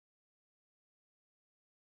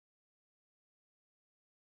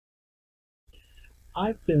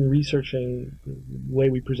I've been researching the way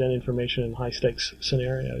we present information in high-stakes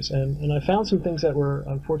scenarios, and I found some things that were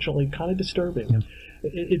unfortunately kind of disturbing. Yeah.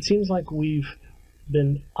 It seems like we've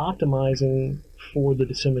been optimizing for the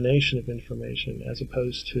dissemination of information as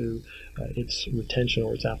opposed to its retention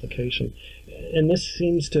or its application. And this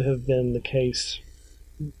seems to have been the case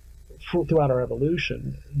throughout our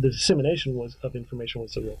evolution. The dissemination of information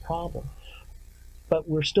was the real problem. But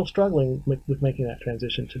we're still struggling with making that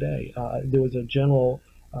transition today. There was a General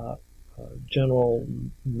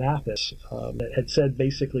Mathis that had said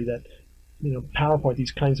basically that PowerPoint,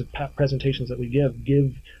 these kinds of presentations that we give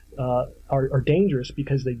are dangerous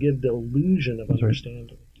because they give the illusion of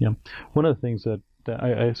understanding. Yeah, one of the things that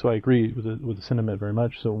I agree with the sentiment very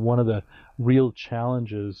much. So one of the real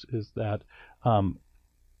challenges is that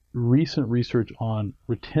recent research on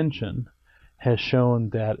retention has shown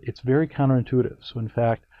that it's very counterintuitive. So in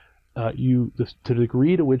fact, to the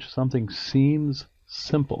degree to which something seems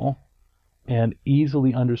simple and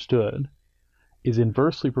easily understood is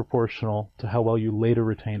inversely proportional to how well you later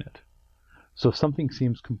retain it. So if something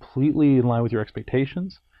seems completely in line with your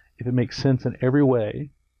expectations, if it makes sense in every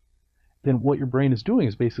way, then what your brain is doing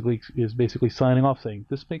is basically signing off, saying,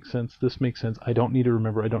 this makes sense, I don't need to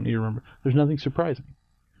remember, There's nothing surprising.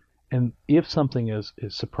 And if something is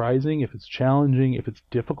surprising, if it's challenging, if it's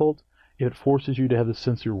difficult, if it forces you to have the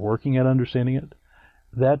sense you're working at understanding it,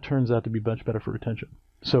 that turns out to be much better for retention.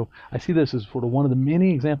 So I see this as sort of one of the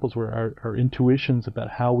many examples where our intuitions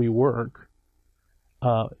about how we work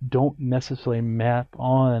don't necessarily map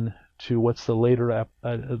on to what's the later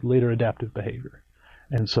adaptive behavior.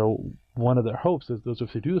 And so one of their hopes is those of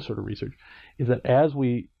us who do this sort of research is that as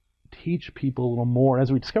we teach people a little more,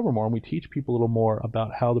 as we discover more and we teach people a little more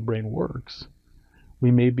about how the brain works,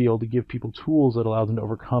 we may be able to give people tools that allow them to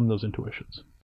overcome those intuitions.